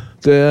 Ja.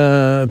 Det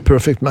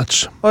perfect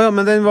match. Ja,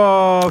 men den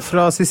var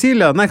fra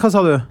Sicilia. Nei, hva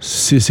sa du?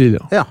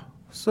 Sicilia. Ja,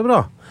 så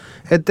bra.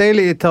 Et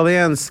deilig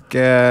italiensk...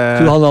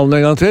 Skal du ha navnet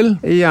en gang til?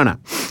 Gjerne.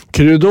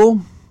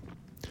 Crudo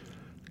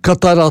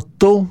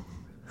Catarato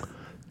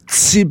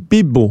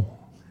Cibibbo.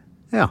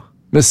 Ja.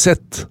 Med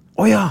Z.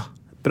 Ja.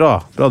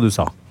 Bra du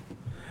sa.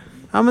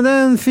 Ja, men det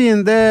et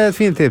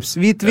fint tips.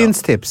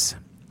 Hvitvinstips.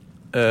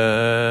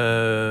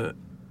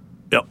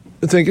 Ja.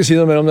 Jeg trenger ikke si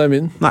noe mer om den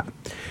vinen. Nei.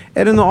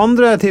 Det noen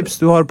andre tips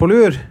du har på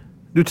lur?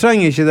 Du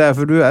trenger ikke det,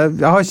 for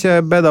jeg har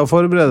ikke bedt deg å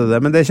forberede det,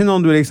 men det ikke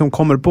noen du liksom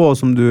kommer på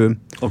som du...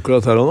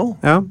 Akkurat her og nå?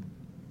 Ja.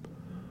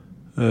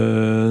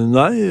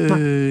 Nei,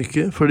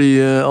 ikke. Fordi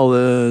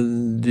alle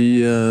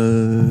de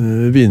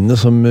vinene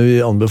som vi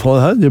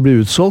anbefaler her, de blir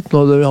utsolgt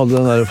når vi hadde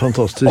den der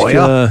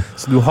fantastiske...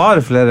 Så du har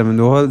flere, men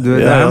du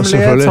det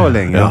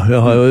hemmelighetsholding. Ja,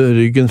 jeg har jo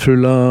ryggen full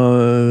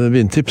av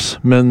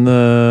vintips. Men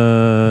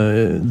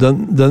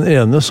den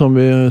ene som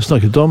vi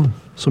snakket om,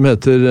 som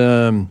heter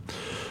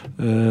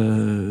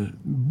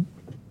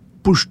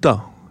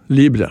Pusta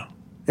Libre.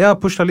 Ja,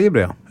 Pusta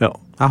Libre, ja.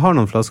 Jeg har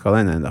noen flasker av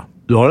den enda.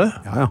 Du har det?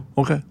 Ja.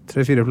 Ok.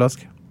 3-4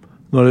 flasker.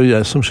 Nå det jo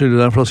jeg som skylder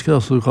deg en flaske,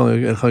 så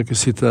jeg kan ikke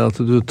sitte der at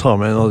du tar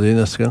med en av de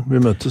neste gang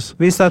vi møtes.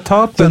 Hvis jeg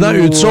taper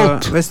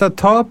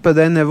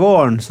denne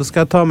våren, så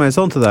skal jeg ta med en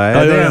sånn til deg.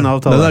 Det en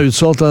avtale? Den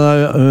utsolgt,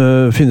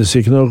 finnes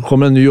ikke når det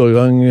kommer en ny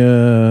årgang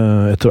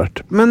etter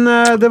hvert. Men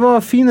det var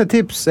fine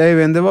tips,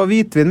 Eivind. Det var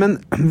hvitvin, men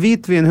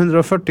hvitvin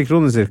 140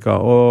 kroner cirka,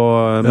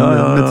 og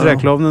med 3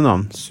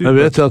 klovnenavn. Jeg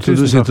vet at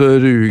du sitter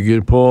og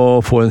ruger på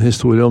å få en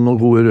historie om noen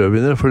gode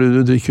rødviner, fordi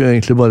du drikker jo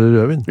egentlig bare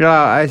rødvin.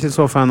 Ja, jeg ikke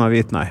så fan av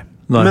hvit, nei.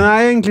 Men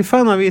jeg egentlig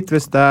fan av hvit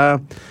hvis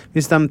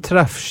de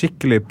treffer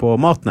skikkelig på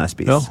maten jeg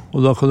spiser. Ja,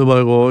 og da kan du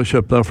bare gå og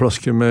kjøpe deg en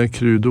flaske med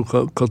Crudo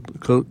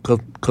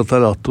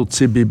Catarato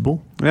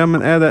Cibibbo. Ja,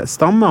 men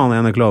stammer han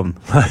ene klovnen?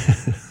 Nei,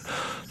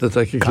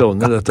 dette ikke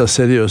klovner, dette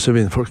seriøse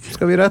vinfolk.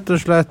 Skal vi rett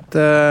og slett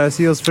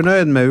si oss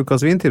fornøyd med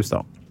ukas vintips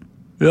da?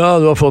 Ja,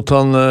 du har fått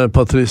han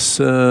Patrice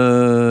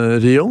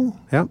Rion.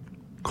 Ja.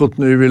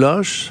 Cotonou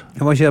Village.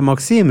 Det var ikke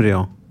Maxime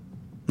Rio?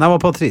 Nei, det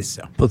var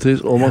Patrice, ja.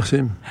 Patrice og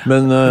Maxime.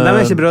 Men de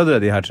ikke brødre,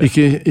 de her tre.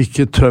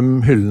 Ikke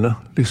tøm hyllene,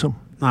 liksom.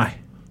 Nei.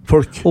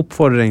 Folk.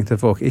 Oppfordring til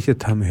folk, ikke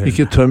tøm hyllene.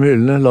 Ikke tøm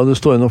hyllene, la det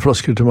stå inn noen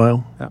flasker til meg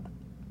også. Ja.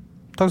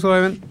 Takk skal du ha,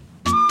 Øyvind.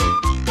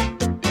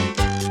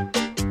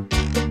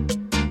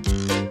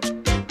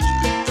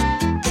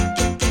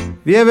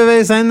 Vi ved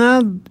veis ende,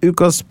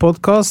 ukas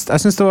podcast. Jeg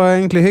synes det var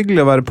egentlig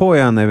hyggelig å være på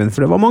igjen, Øyvind,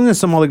 for det var mange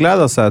som hadde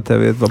gledet seg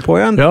til vi var på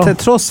igjen, til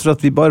tross for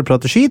at vi bare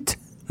prater skit.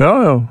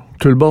 Ja,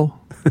 tullball.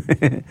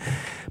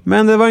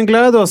 Men det var en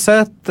glede å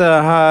sette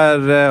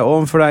her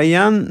overfor deg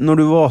igjen når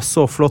du var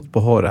så flott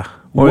på håret.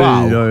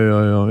 Wow! Ja,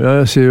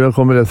 jeg sier jo jeg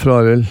kommer rett fra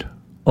Arild.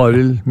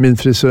 Arild, min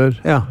frisør.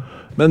 Ja.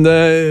 Men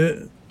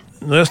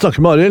når jeg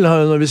snakker med Arild,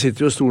 når vi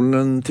sitter jo i stolen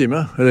en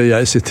time, eller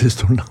jeg sitter i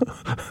stolen.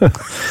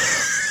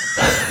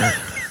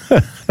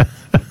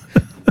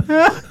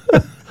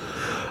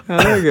 Ja,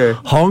 det er gøy.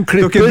 Han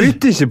klipper. Dere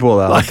bytter ikke på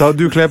det,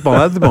 du klipper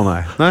han etterpå,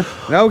 nei?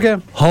 Ja, ok.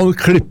 Han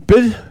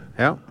klipper.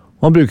 Ja.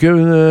 Han bruker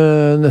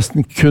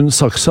nesten kun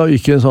saksa,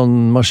 ikke en sånn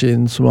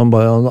maskin som han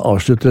bare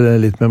avslutter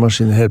litt med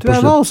maskinen helt på slutt.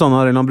 Jeg var hos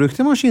han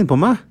brukte maskin på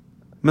meg.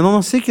 Men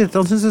han synes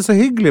det er så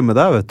hyggelig med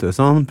deg, vet du.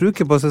 Så han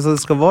bruker på seg så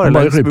det skal vare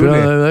lengst mulig.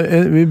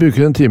 Vi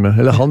bruker en time,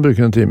 eller han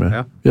bruker en time.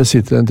 Ja. Jeg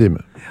sitter en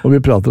time. Og vi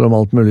prater om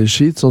alt mulig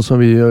skit, sånn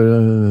som vi gjør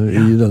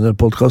i denne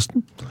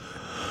podcasten.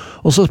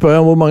 Og så spør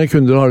jeg hvor mange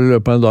kunder har i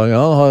løpet av en dag.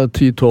 Ja, han har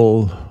 10-12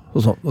 og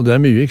sånt. Og det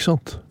er mye, ikke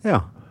sant?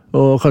 Ja.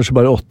 Og kanskje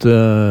bare 8.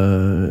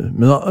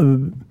 Men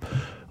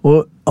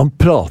og han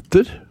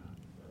prater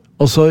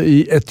altså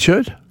i ett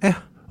kjør. Ja.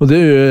 Og det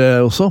gjør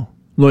jeg også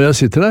når jeg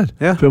sitter der.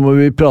 Ja. For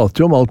vi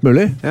prater jo om alt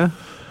mulig. Ja.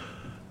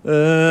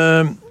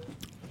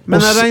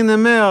 Men jeg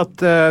regner med at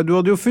du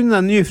hadde jo funnet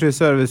en ny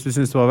frisør hvis du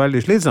synes det var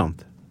veldig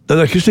slitsomt. Det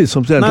er ikke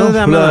slitsomt i hele tatt,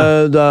 for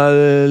det er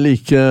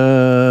like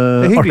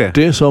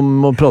artig som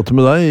å prate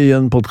med deg i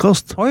en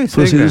podcast, for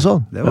å si det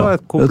sånn. Det var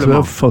et kompliment. Jeg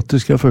tror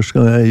faktisk første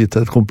gang jeg har gitt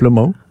et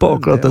kompliment på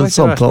akkurat den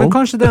samtalen. Men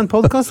kanskje det er en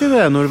podcast-idé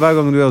hver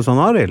gang du er hos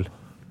han Arild?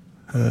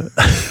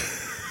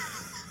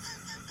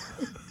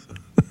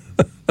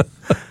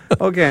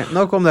 Ok,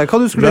 nok om det. Hva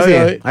du skulle si?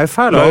 Jeg er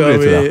ferdig å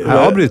avbryte deg. Jeg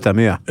avbryter deg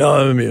mye. Ja,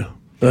 mye.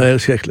 Det er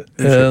helt skrekkelig.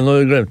 Nå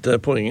glemte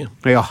jeg poenget.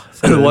 Ja,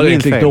 det var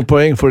egentlig ikke noe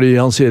poeng, fordi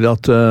han sier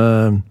at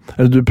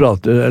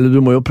du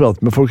må jo prate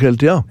med folk hele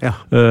tiden. Ja.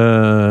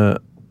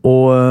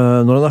 Og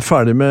når han er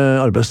ferdig med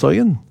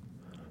arbeidsdagen,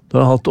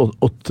 da har han hatt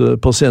 8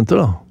 pasienter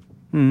da.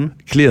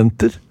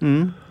 Klienter.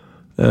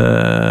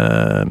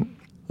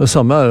 Det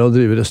samme er å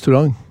drive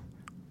restaurant.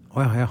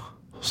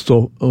 Stå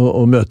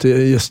og møte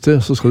gjester,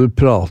 så skal du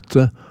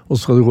prate, og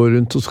så skal du gå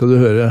rundt, og så skal du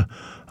høre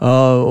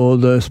ja,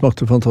 og det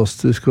smakte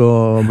fantastisk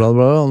og bla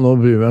bla, nå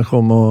bryr jeg ikke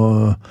om å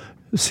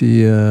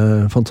si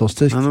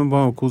fantastisk. Nei, nå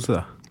bare kose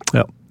deg.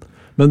 Ja.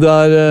 Men det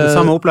er det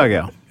samme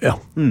opplegget, ja.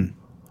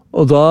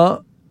 Og da,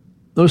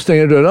 når du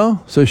stenger døra,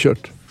 så er det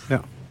kjørt. Ja.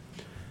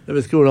 Jeg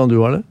vet ikke hvordan du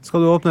har det.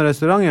 Skal du åpne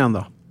restaurant igjen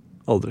da?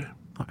 Aldri.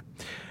 Nei.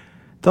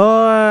 Da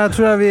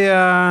tror jeg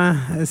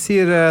vi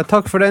sier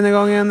takk for denne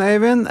gangen,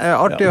 Øyvind.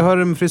 Artig å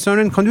høre med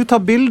frisøren din. Kan du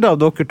ta bilder av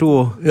dere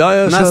to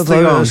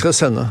neste gang? Jeg skal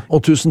sende.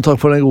 Og tusen takk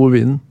for den gode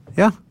vinen.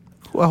 Ja,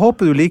 jeg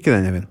håper du liker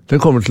den, Øyvind. Den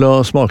kommer til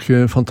å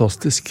smake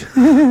fantastisk.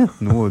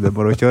 Nå, det er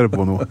bare å kjøre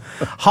på nå.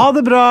 Ha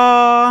det bra!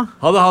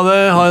 Ha det.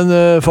 Ha en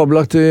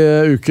fabelaktig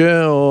uke,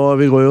 og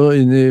vi går jo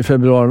inn i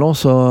februar nå,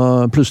 så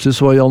plutselig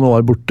så var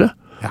januar borte.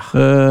 Ja,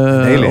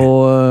 deilig.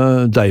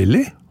 Og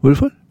deilig?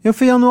 Hvorfor? Ja,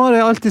 for januar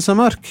er alltid så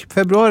mørk.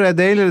 Februar er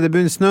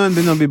deiligere, snøen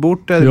begynner å bli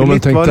borte, det blir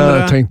litt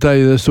varmere. Tenk deg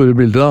i det store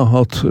bildet da,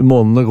 at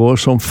månedene går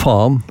som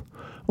faen.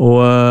 Og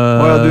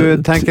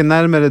du tenker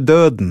nærmere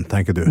døden,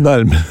 tenker du.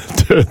 Nærmere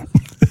døden.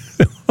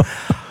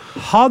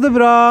 Ha det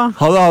bra.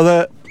 Ha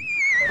det.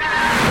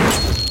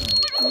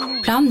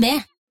 Plan B.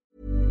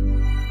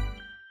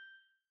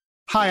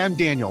 Hi, I'm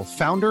Daniel,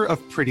 founder of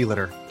Pretty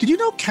Litter. Did you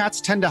know cats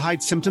tend to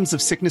hide symptoms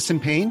of sickness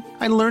and pain?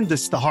 I learned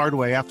this the hard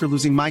way after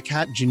losing my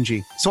cat,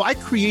 Gingy. So I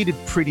created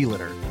Pretty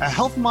Litter, a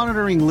health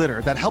monitoring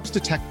litter that helps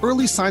detect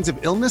early signs of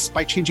illness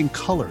by changing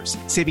colors,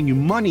 saving you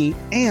money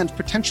and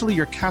potentially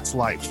your cat's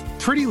life.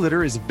 Pretty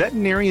Litter is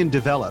veterinarian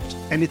developed,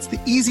 and it's the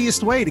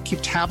easiest way to keep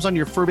tabs on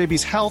your fur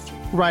baby's health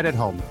right at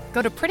home.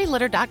 Go to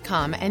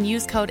prettylitter.com and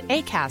use code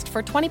ACAST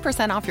for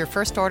 20% off your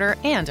first order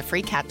and a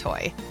free cat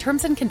toy.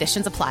 Terms and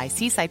conditions apply.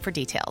 See site for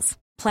details.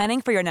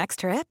 Planning for your next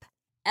trip?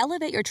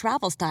 Elevate your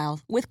travel style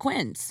with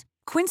Quince.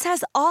 Quince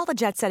has all the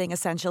jet-setting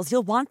essentials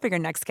you'll want for your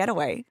next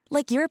getaway,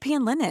 like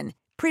European linen,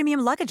 premium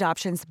luggage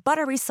options,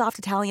 buttery soft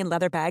Italian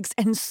leather bags,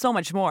 and so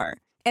much more.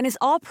 And is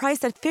all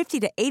priced at 50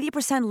 to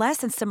 80% less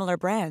than similar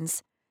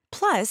brands.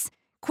 Plus,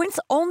 Quince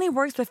only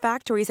works with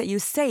factories that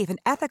use safe and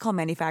ethical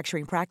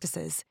manufacturing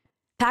practices.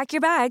 Pack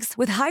your bags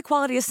with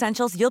high-quality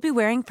essentials you'll be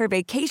wearing for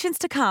vacations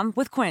to come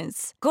with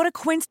Quince. Go to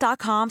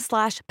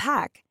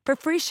quince.com/pack for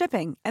free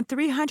shipping and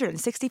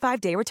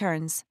 365-day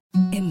returns.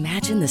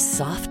 Imagine the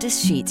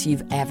softest sheets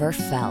you've ever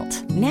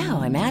felt.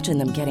 Now imagine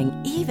them getting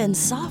even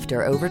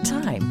softer over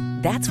time.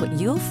 That's what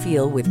you'll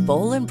feel with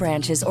Boll &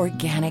 Branch's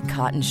organic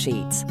cotton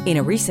sheets. In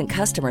a recent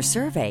customer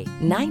survey,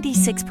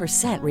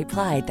 96%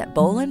 replied that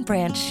Boll &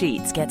 Branch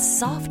sheets get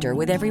softer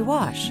with every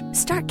wash.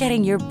 Start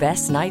getting your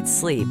best night's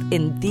sleep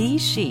in these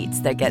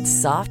sheets that get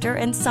softer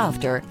and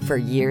softer for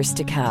years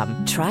to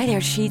come. Try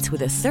their sheets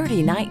with a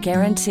 30-night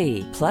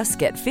guarantee. Plus,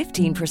 get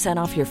 15%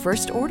 off your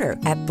first order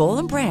at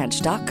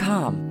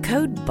bollandbranch.com.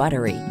 Code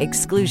BUTTERY.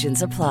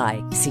 Exclusions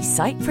apply. See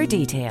site for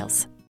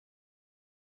details.